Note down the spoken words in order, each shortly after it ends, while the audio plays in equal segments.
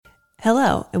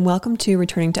Hello, and welcome to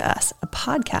Returning to Us, a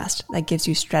podcast that gives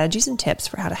you strategies and tips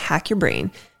for how to hack your brain,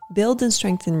 build and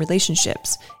strengthen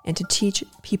relationships, and to teach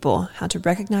people how to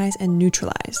recognize and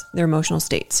neutralize their emotional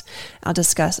states. I'll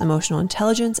discuss emotional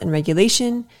intelligence and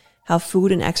regulation, how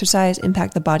food and exercise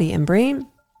impact the body and brain,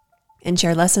 and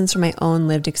share lessons from my own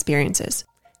lived experiences.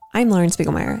 I'm Lauren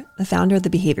Spiegelmeier, the founder of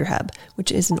the Behavior Hub,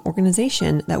 which is an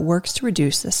organization that works to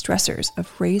reduce the stressors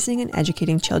of raising and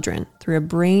educating children through a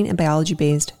brain and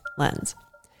biology-based lens.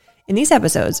 In these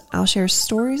episodes, I'll share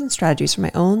stories and strategies from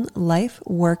my own life,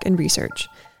 work, and research,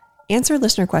 answer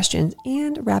listener questions,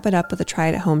 and wrap it up with a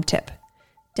try-it-at-home tip.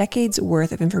 Decades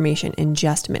worth of information in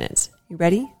just minutes. You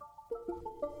ready?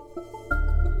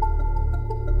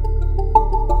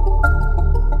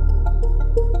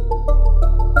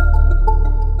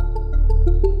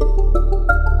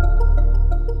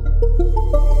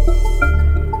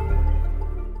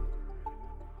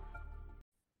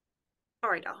 All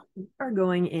right, y'all. We are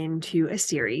going into a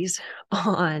series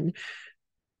on,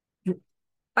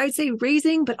 I'd say,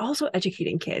 raising, but also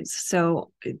educating kids.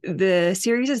 So the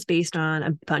series is based on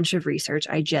a bunch of research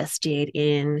I just did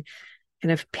in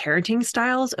kind of parenting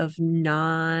styles of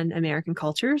non-American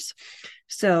cultures.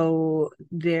 So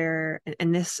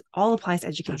and this all applies to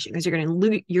education, because you're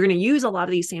going to use a lot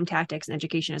of these same tactics in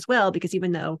education as well, because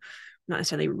even though we're not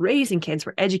necessarily raising kids,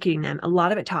 we're educating them. A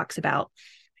lot of it talks about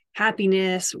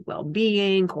happiness,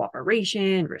 well-being,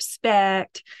 cooperation,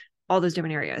 respect, all those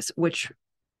different areas, which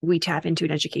we tap into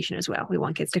in education as well. We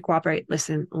want kids to cooperate,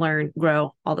 listen, learn,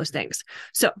 grow, all those things.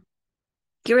 So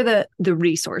here are the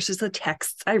resources, the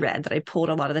texts I read that I pulled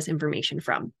a lot of this information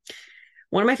from.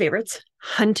 One of my favorites,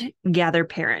 Hunt, Gather,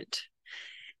 Parent.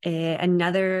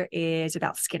 Another is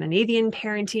about Scandinavian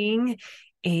parenting,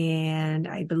 and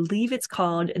I believe it's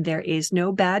called There Is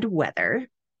No Bad Weather.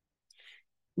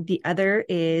 The other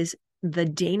is The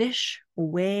Danish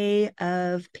Way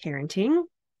of Parenting.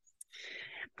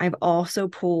 I've also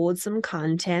pulled some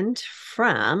content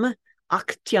from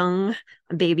Achtung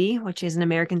Baby, which is an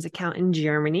American's account in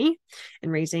Germany, and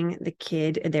raising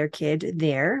their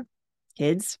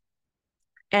kids.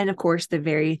 And of course, the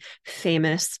very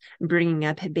famous Bringing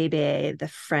Up Bébé, the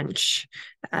French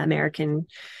American,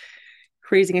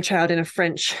 raising a child in a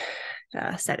French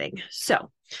setting. So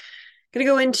going to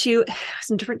go into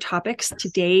some different topics.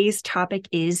 Today's topic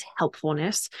is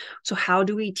helpfulness. So how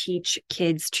do we teach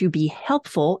kids to be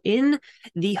helpful in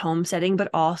the home setting, but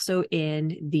also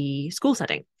in the school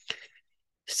setting?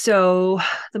 So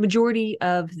the majority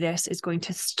of this is going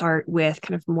to start with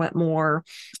kind of more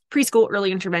preschool,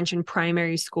 early intervention,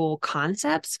 primary school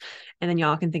concepts. And then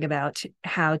y'all can think about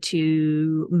how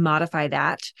to modify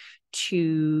that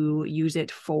to use it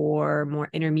for more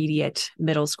intermediate,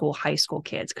 middle school, high school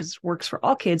kids, because it works for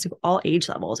all kids of all age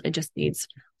levels. It just needs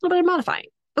a little bit of modifying.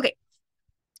 Okay,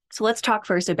 so let's talk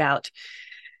first about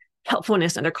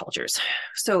helpfulness in other cultures.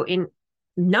 So in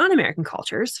non-American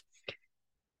cultures,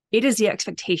 it is the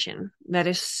expectation that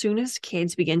as soon as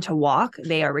kids begin to walk,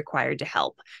 they are required to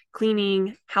help.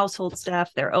 Cleaning, household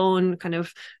stuff, their own kind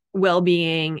of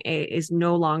well-being is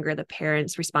no longer the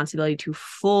parent's responsibility to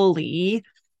fully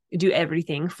do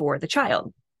everything for the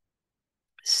child.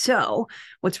 So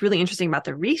what's really interesting about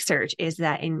the research is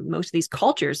that in most of these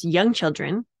cultures, young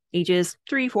children, ages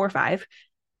 3, 4, 5,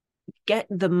 get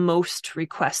the most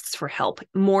requests for help,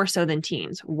 more so than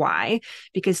teens. Why?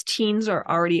 Because teens are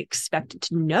already expected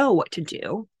to know what to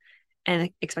do and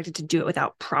expected to do it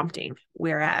without prompting,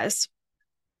 whereas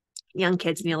young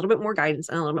kids need a little bit more guidance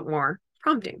and a little bit more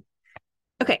prompting.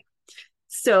 Okay,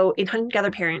 so in Hunt,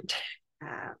 Gather, Parent,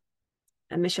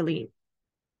 Micheline.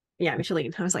 I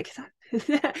was like, I think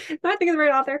it's the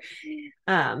right author.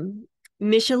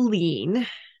 Micheline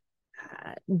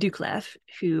Doucleff,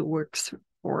 who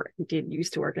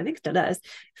used to work, I think still does,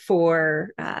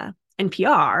 for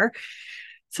NPR,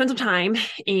 spent some time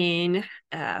in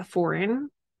foreign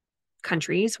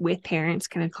countries with parents,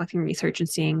 kind of collecting research and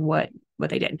seeing what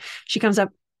they did.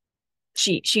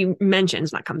 She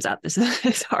mentions, not comes up,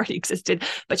 this already existed,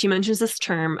 but she mentions this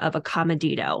term of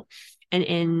accommodito. And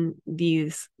in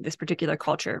this particular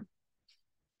culture,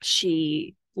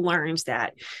 she learns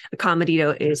that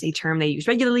accommodito is a term they use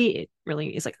regularly. It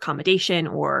really is like accommodation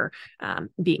or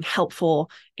being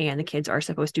helpful. And the kids are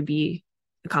supposed to be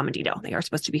accommodito. They are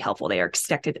supposed to be helpful. They are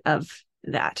expected of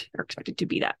that, or expected to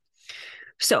be that.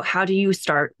 So how do you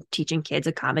start teaching kids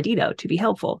accommodito, to be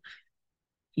helpful?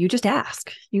 you just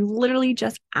ask. You literally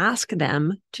just ask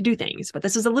them to do things. But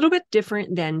this is a little bit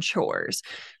different than chores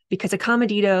because a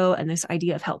comedito and this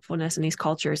idea of helpfulness in these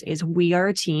cultures is we are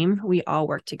a team, we all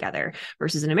work together,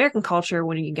 versus in American culture,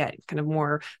 when you get kind of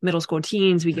more middle school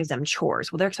teens, we give them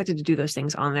chores. Well, they're expected to do those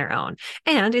things on their own.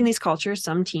 And in these cultures,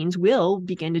 some teens will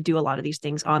begin to do a lot of these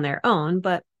things on their own,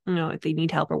 but if they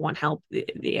need help or want help,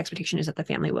 the expectation is that the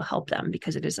family will help them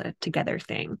because it is a together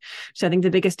thing. So I think the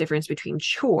biggest difference between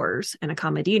chores and a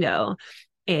comedito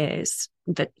is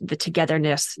the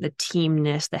togetherness, the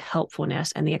teamness, the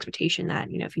helpfulness, and the expectation that,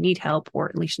 if you need help, or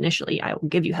at least initially, I will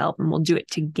give you help and we'll do it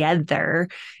together.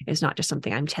 It's not just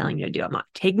something I'm telling you to do. I'm not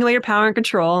taking away your power and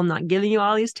control. I'm not giving you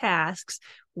all these tasks.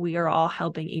 We are all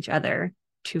helping each other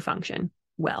to function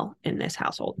well in this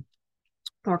household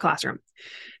or classroom.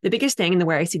 The biggest thing, and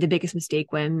where I see the biggest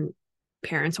mistake when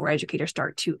parents or educators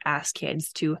start to ask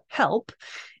kids to help,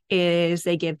 is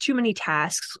they give too many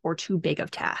tasks or too big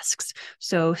of tasks.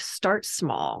 So start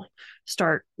small,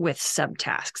 start with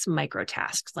subtasks, micro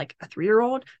tasks. Like a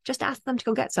 3-year-old, just ask them to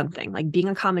go get something. Like being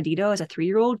a comedito as a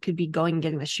 3-year-old could be going and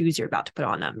getting the shoes you're about to put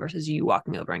on them versus you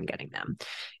walking over and getting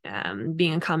them.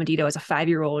 Being a comedito as a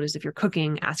 5-year-old is if you're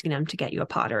cooking, asking them to get you a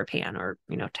pot or a pan or,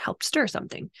 to help stir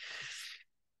something.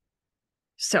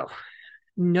 So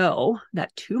know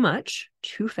that too much,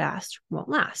 too fast won't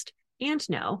last. And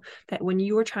know that when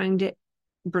you are trying to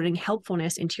bring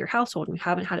helpfulness into your household and you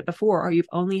haven't had it before, or you've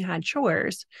only had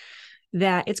chores,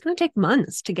 that it's going to take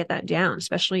months to get that down,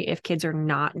 especially if kids are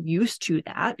not used to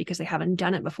that because they haven't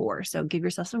done it before. So give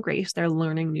yourself some grace. They're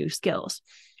learning new skills.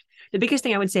 The biggest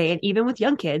thing I would say, and even with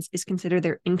young kids, is consider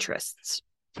their interests.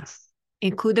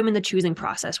 Include them in the choosing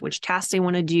process, which tasks they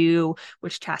want to do,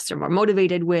 which tasks they're more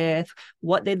motivated with,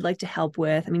 what they'd like to help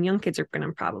with. I mean, young kids are going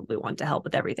to probably want to help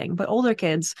with everything, but older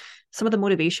kids, some of the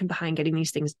motivation behind getting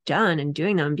these things done and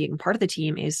doing them, being part of the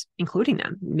team, is including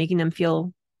them, making them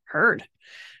feel heard.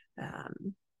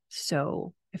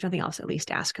 So if nothing else, at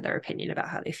least ask their opinion about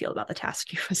how they feel about the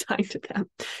task you've assigned to them.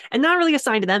 And not really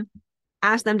assign to them,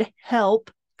 ask them to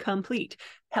help complete.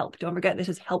 Help. Don't forget, this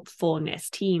is helpfulness,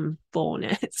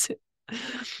 teamfulness.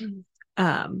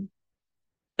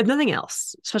 If nothing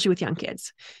else, especially with young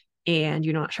kids, and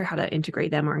you're not sure how to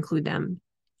integrate them or include them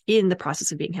in the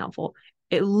process of being helpful,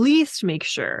 at least make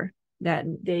sure that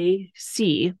they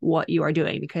see what you are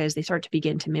doing, because they start to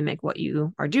begin to mimic what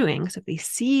you are doing. So if they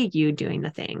see you doing the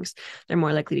things, they're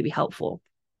more likely to be helpful.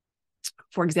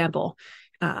 For example,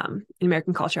 in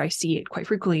American culture, I see it quite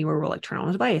frequently where we'll like turn on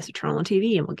a device or turn on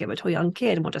TV and we'll give it to a young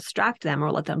kid and we'll distract them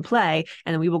or let them play.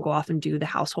 And then we will go off and do the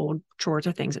household chores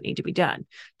or things that need to be done.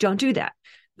 Don't do that.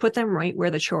 Put them right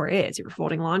where the chore is. If you're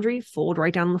folding laundry, fold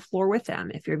right down the floor with them.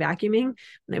 If you're vacuuming,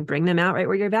 they bring them out right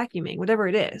where you're vacuuming, whatever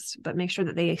it is, but make sure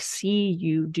that they see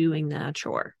you doing the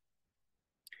chore.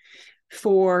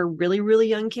 For really, really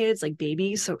young kids, like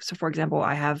babies. So for example,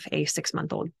 I have a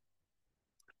 6-month-old.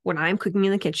 When I'm cooking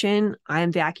in the kitchen, I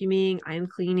am vacuuming, I am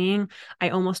cleaning. I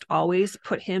almost always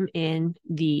put him in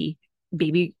the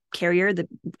baby carrier.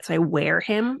 So I wear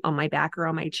him on my back or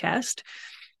on my chest.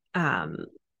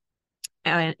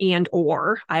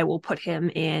 Or I will put him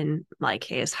in like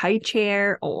his high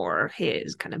chair or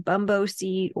his kind of bumbo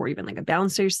seat or even like a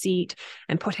bouncer seat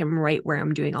and put him right where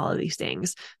I'm doing all of these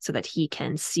things so that he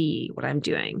can see what I'm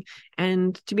doing.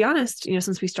 And to be honest,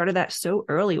 since we started that so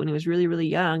early when he was really, really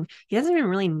young, he doesn't even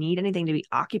really need anything to be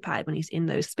occupied when he's in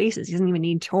those spaces. He doesn't even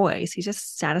need toys. He's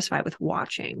just satisfied with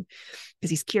watching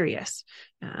because he's curious.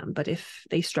 But if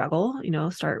they struggle,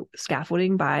 start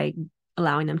scaffolding by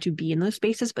allowing them to be in those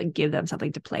spaces, but give them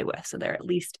something to play with so they're at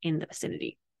least in the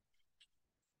vicinity.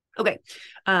 Okay.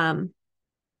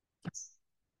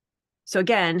 So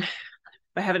again,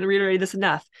 I haven't reiterated this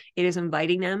enough. It is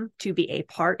inviting them to be a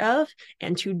part of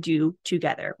and to do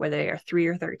together, whether they are 3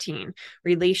 or 13.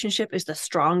 Relationship is the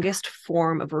strongest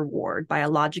form of reward.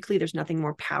 Biologically, there's nothing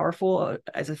more powerful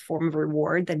as a form of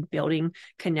reward than building,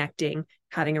 connecting,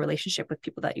 having a relationship with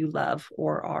people that you love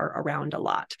or are around a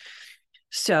lot.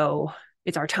 So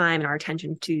it's our time and our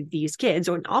attention to these kids,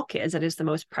 or all kids, that is the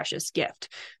most precious gift.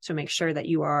 So make sure that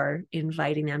you are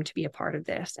inviting them to be a part of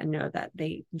this and know that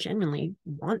they genuinely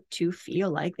want to feel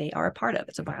like they are a part of it.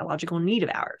 It's a biological need of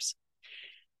ours.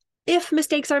 If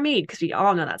mistakes are made, because we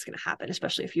all know that's going to happen,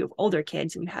 especially if you have older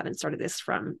kids and you haven't started this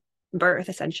from birth,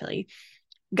 essentially,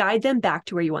 guide them back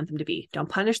to where you want them to be. Don't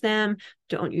punish them.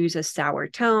 Don't use a sour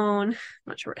tone. I'm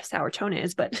not sure what a sour tone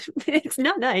is, but it's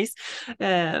not nice.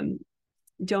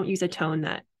 Don't use a tone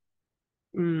that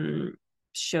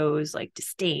shows like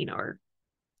disdain or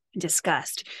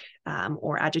disgust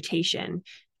or agitation.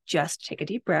 Just take a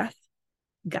deep breath,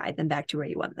 guide them back to where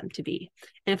you want them to be.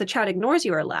 And if the child ignores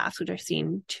you or laughs, which I've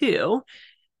seen too,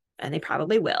 and they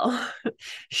probably will,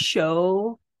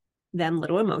 show them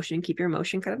little emotion, keep your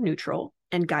emotion kind of neutral,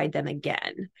 and guide them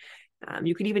again.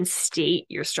 You could even state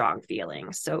your strong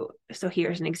feelings. So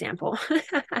here's an example.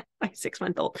 My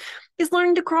 6-month-old is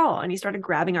learning to crawl, and he started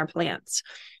grabbing our plants.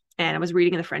 And I was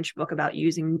reading in the French book about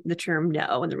using the term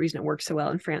no. And the reason it works so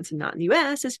well in France and not in the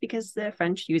US is because the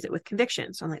French use it with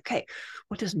conviction. So I'm like, okay,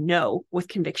 what does no with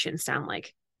conviction sound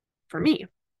like for me?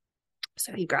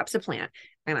 So he grabs the plant,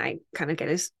 and I kind of get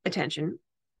his attention,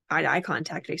 eye-to-eye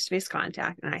contact, face-to-face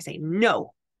contact, and I say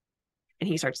no. And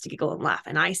he starts to giggle and laugh.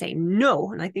 And I say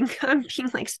no. And I think I'm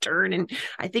being like stern, and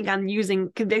I think I'm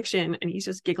using conviction, and he's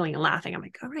just giggling and laughing. I'm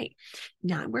like, all right,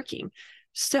 not working.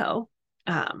 So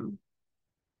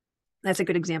that's a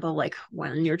good example of like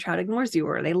when your child ignores you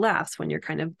or they laugh, when you're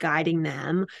kind of guiding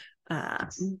them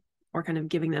or kind of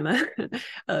giving them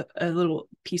a little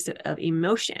piece of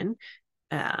emotion.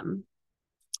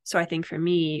 So I think for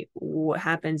me, what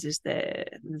happens is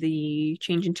the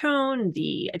change in tone,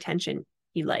 the attention,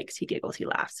 he likes, he giggles, he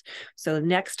laughs. So the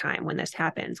next time when this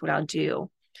happens, what I'll do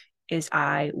is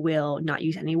I will not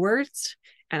use any words,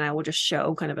 and I will just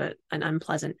show kind of an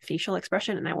unpleasant facial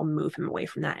expression, and I will move him away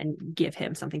from that and give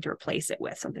him something to replace it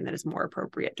with, something that is more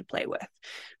appropriate to play with.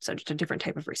 So just a different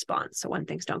type of response. So when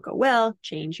things don't go well,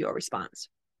 change your response.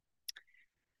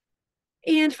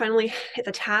 And finally, if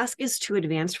the task is too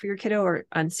advanced for your kiddo or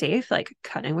unsafe, like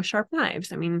cutting with sharp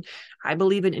knives. I mean, I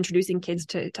believe in introducing kids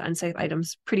to unsafe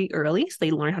items pretty early so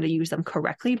they learn how to use them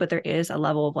correctly, but there is a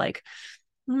level of like,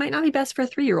 it might not be best for a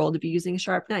 3-year-old to be using a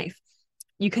sharp knife.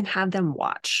 You can have them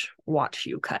watch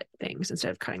you cut things instead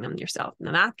of cutting them yourself. And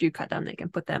then after you cut them, they can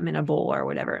put them in a bowl or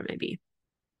whatever it may be.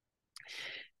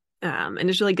 And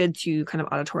it's really good to kind of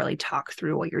auditorily talk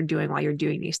through what you're doing while you're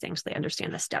doing these things. So they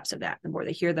understand the steps of that. The more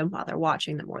they hear them while they're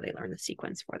watching, the more they learn the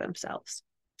sequence for themselves.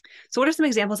 So what are some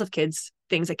examples of things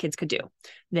that kids could do?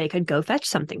 They could go fetch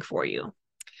something for you.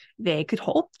 They could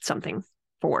hold something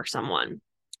for someone.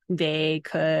 They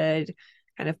could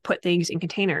kind of put things in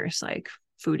containers, like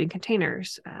food in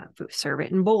containers, serve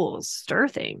it in bowls, stir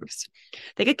things.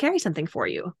 They could carry something for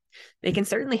you. They can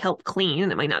certainly help clean,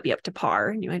 and it might not be up to par,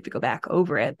 and you might have to go back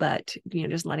over it, but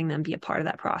just letting them be a part of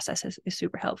that process is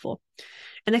super helpful.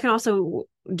 And they can also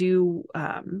do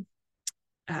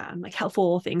like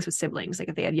helpful things with siblings. Like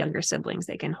if they have younger siblings,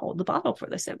 they can hold the bottle for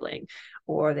the sibling,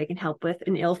 or they can help with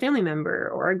an ill family member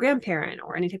or a grandparent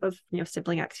or any type of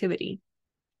sibling activity.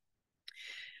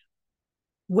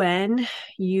 When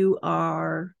you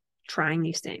are trying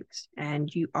these things and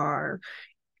you are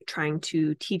trying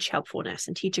to teach helpfulness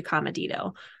and teach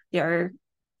accommodito, there are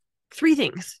 3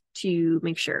 things to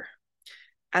make sure.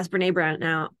 As Brene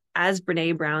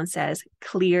Brown says,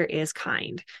 clear is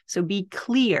kind. So be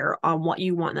clear on what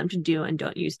you want them to do and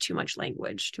don't use too much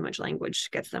language. Too much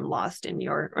language gets them lost in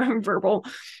your verbal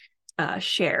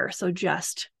share. So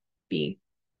just be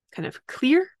kind of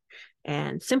clear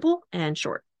and simple and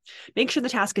short. Make sure the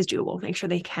task is doable. Make sure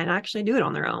they can actually do it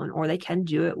on their own, or they can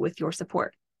do it with your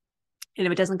support. And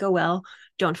if it doesn't go well,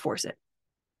 don't force it.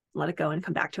 Let it go and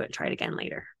come back to it and try it again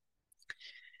later.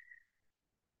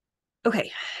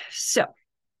 Okay, so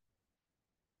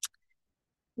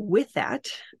with that,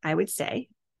 I would say,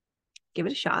 give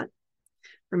it a shot.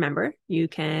 Remember, you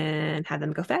can have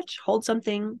them go fetch, hold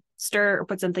something, stir, or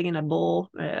put something in a bowl,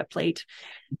 a plate,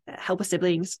 help with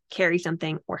siblings, carry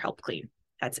something, or help clean.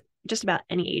 That's just about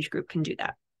any age group can do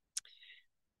that.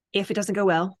 If it doesn't go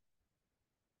well,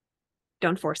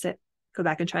 don't force it. Go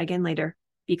back and try again later.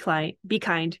 Be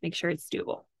kind, make sure it's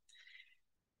doable.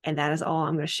 And that is all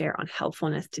I'm going to share on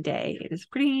helpfulness today. It is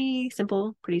pretty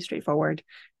simple, pretty straightforward.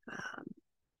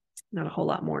 Not a whole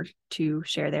lot more to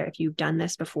share there. If you've done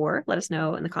this before, let us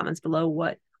know in the comments below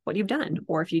what you've done.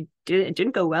 Or if it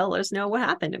didn't go well, let us know what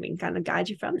happened, and we can kind of guide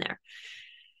you from there.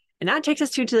 And that takes us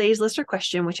to today's listener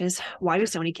question, which is, why do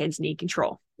so many kids need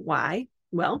control? Why?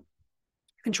 Well,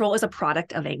 control is a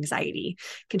product of anxiety.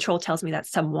 Control tells me that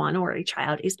someone or a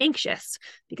child is anxious,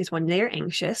 because when they are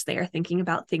anxious, they are thinking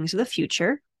about things of the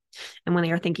future. And when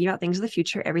they are thinking about things of the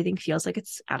future, everything feels like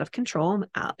it's out of control,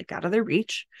 out of their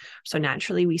reach. So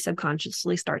naturally, we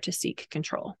subconsciously start to seek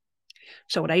control.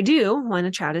 So what I do when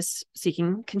a child is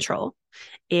seeking control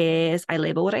is I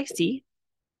label what I see.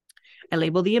 I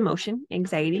label the emotion,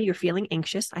 anxiety. You're feeling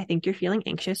anxious. I think you're feeling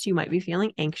anxious. You might be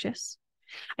feeling anxious.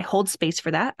 I hold space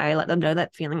for that. I let them know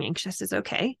that feeling anxious is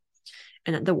okay.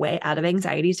 And that the way out of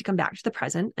anxiety is to come back to the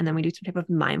present. And then we do some type of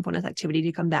mindfulness activity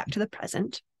to come back to the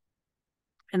present.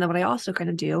 And then what I also kind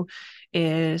of do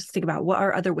is think about what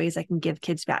are other ways I can give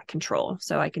kids back control.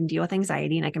 So I can deal with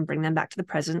anxiety and I can bring them back to the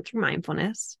present through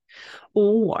mindfulness.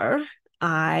 Or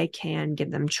I can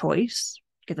give them choice,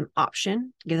 give them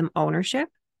option, give them ownership.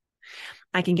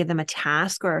 I can give them a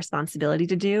task or a responsibility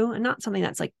to do, and not something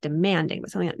that's like demanding,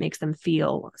 but something that makes them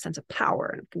feel a sense of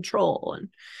power and control and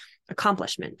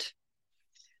accomplishment.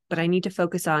 But I need to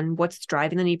focus on what's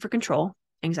driving the need for control,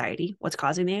 anxiety, what's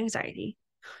causing the anxiety,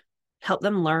 help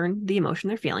them learn the emotion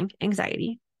they're feeling,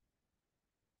 anxiety,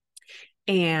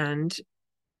 and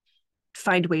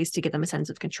find ways to give them a sense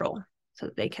of control so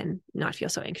that they can not feel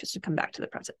so anxious to come back to the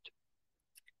present.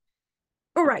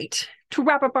 All right, to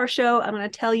wrap up our show, I'm going to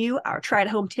tell you our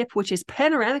try-at-home tip, which is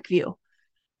panoramic view.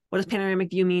 What does panoramic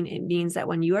view mean? It means that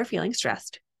when you are feeling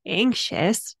stressed,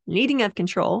 anxious, needing to have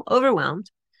control, overwhelmed,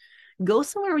 go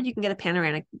somewhere where you can get a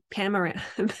panoramic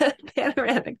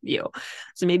view.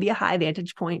 So maybe a high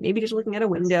vantage point, maybe just looking at a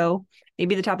window,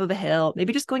 maybe the top of a hill,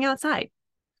 maybe just going outside.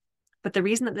 But the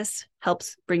reason that this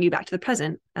helps bring you back to the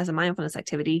present as a mindfulness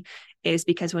activity is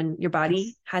because when your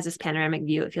body has this panoramic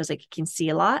view, it feels like it can see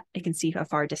a lot. It can see a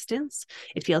far distance.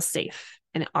 It feels safe,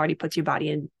 and it already puts your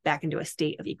body back into a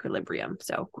state of equilibrium.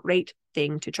 So great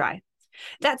thing to try.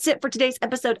 That's it for today's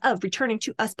episode of Returning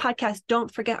to Us podcast.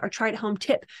 Don't forget our try-at-home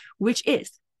tip, which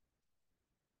is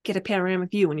get a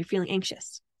panoramic view when you're feeling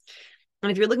anxious.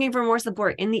 And if you're looking for more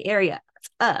support in the area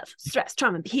of stress,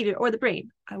 trauma, behavior, or the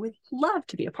brain, I would love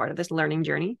to be a part of this learning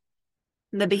journey.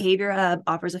 The Behavior Hub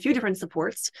offers a few different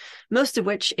supports, most of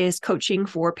which is coaching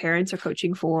for parents or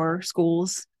coaching for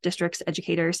schools, districts,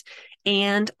 educators,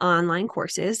 and online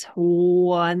courses,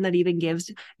 one that even gives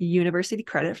university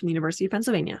credit from the University of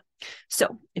Pennsylvania.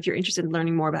 So if you're interested in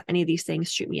learning more about any of these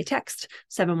things, shoot me a text,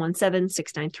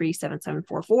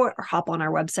 717-693-7744, or hop on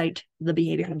our website,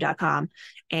 thebehaviorhub.com,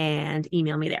 and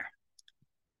email me there.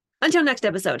 Until next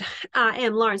episode, I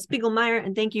am Lauren Spiegelmeier,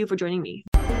 and thank you for joining me.